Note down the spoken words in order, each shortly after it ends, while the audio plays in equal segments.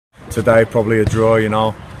today, probably a draw. You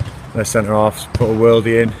know, their centre halves put a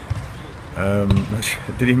worldie in.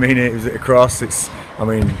 Did he mean it? Was it a cross? I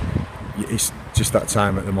mean, it's just that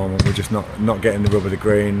time at the moment. We're just not getting the rub of the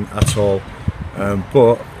green at all.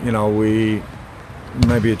 But you know, we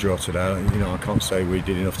maybe a draw today. You know, I can't say we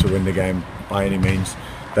did enough to win the game by any means.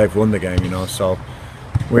 They've won the game, you know. So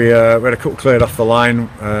we had a couple cleared off the line.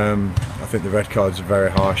 I think the red cards are very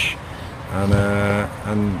harsh,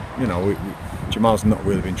 and you know, Jamal's not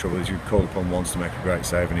really been troubled. He's been called upon once to make a great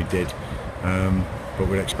save, and he did. But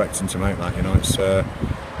we're expecting to make that. You know,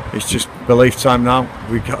 it's just belief time now.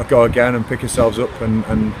 We've got to go again and pick ourselves up, and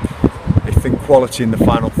I think quality in the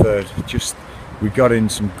final third. Just we got in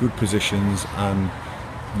some good positions, and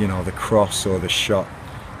you know, the cross or the shot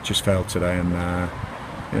just failed today. And you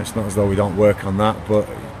know, it's not as though we don't work on that, but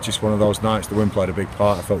just one of those nights. The wind played a big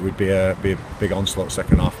part. I thought we'd be a big onslaught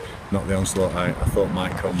second half. Not the onslaught I thought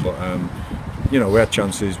might come, but you know, we had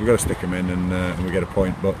chances. We got to stick them in, and we get a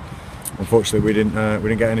point. But unfortunately, we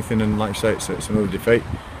didn't get anything. And like you say, it's another defeat.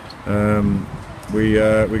 We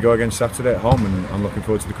go again Saturday at home, and I'm looking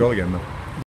forward to the call again now.